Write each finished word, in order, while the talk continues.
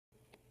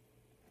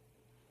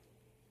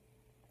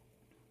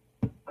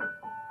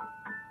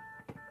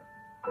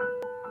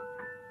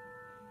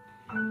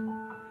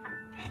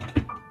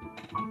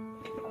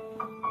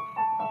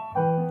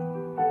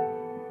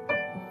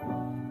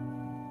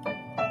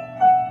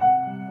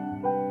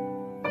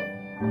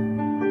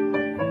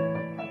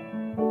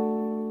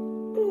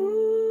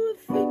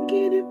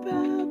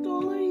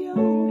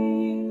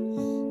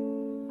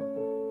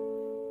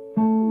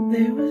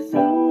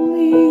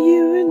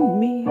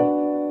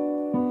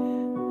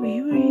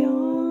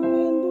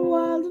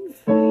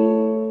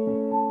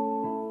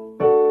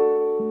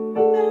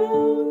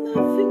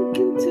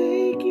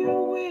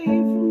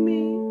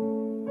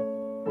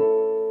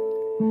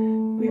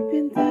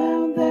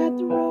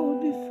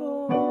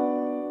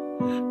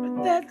but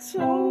that's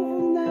over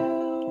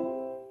now.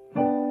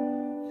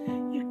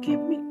 You keep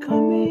me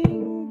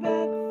coming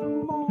back for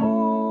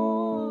more.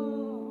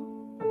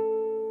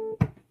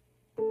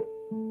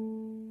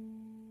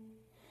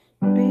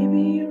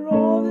 Baby, you're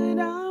all that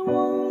I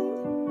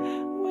want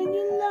when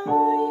you're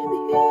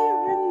lying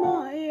here in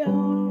my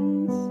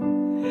arms.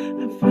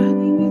 I'm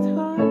finding it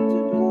hard to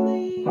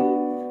believe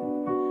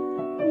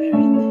we're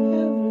in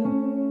heaven.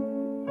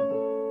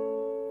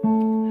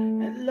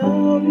 And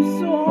love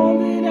is all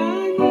that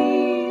I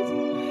need,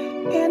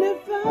 and I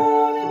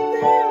found it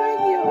there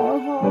in your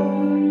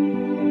heart.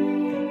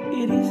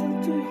 It isn't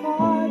too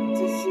hard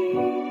to see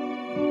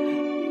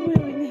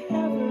we're in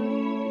heaven.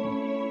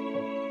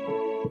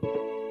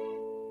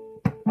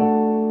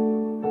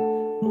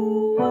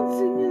 Once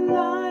in your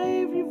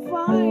life you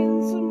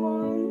find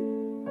someone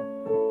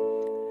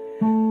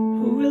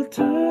who will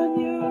turn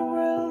your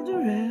world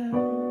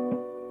around,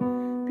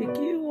 pick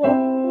you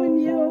up when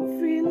you're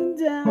feeling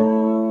down.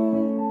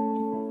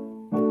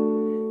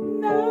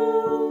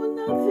 Now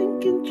nothing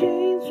can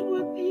change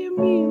what you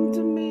mean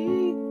to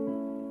me.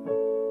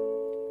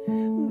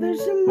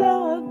 There's a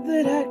lot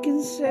that I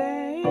can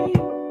say,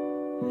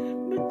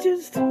 but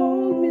just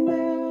hold me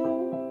now,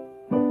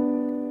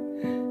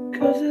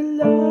 'cause a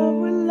love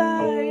will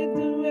light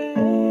the way.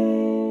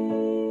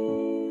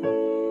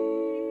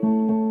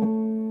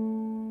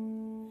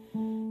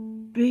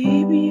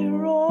 Baby,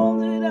 you're all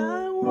that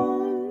I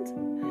want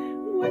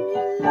when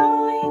you're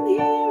lying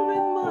here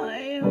in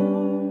my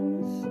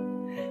arms.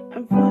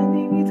 I'm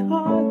finding it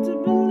hard to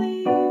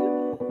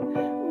believe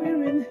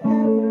we're in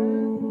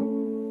heaven.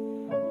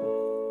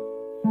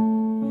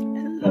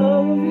 And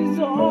love is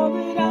all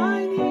that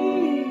I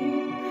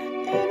need,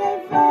 and I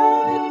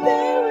found it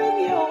there in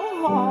your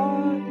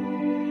heart.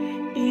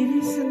 It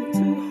isn't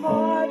too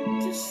hard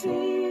to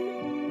see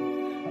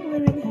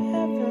we're in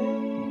heaven.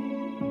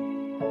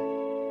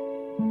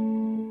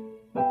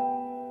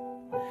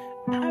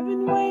 I've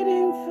been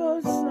waiting for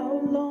so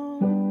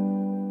long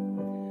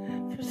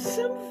for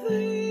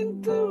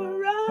something to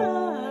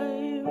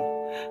arrive,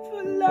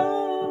 for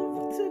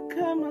love to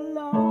come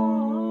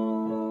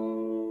along.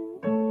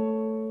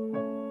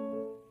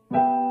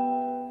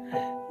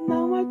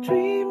 Now my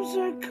dreams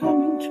are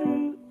coming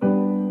true,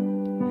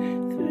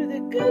 through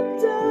the good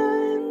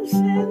times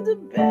and the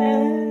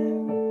bad.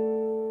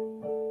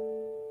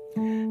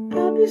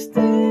 I'll be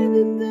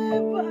standing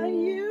there by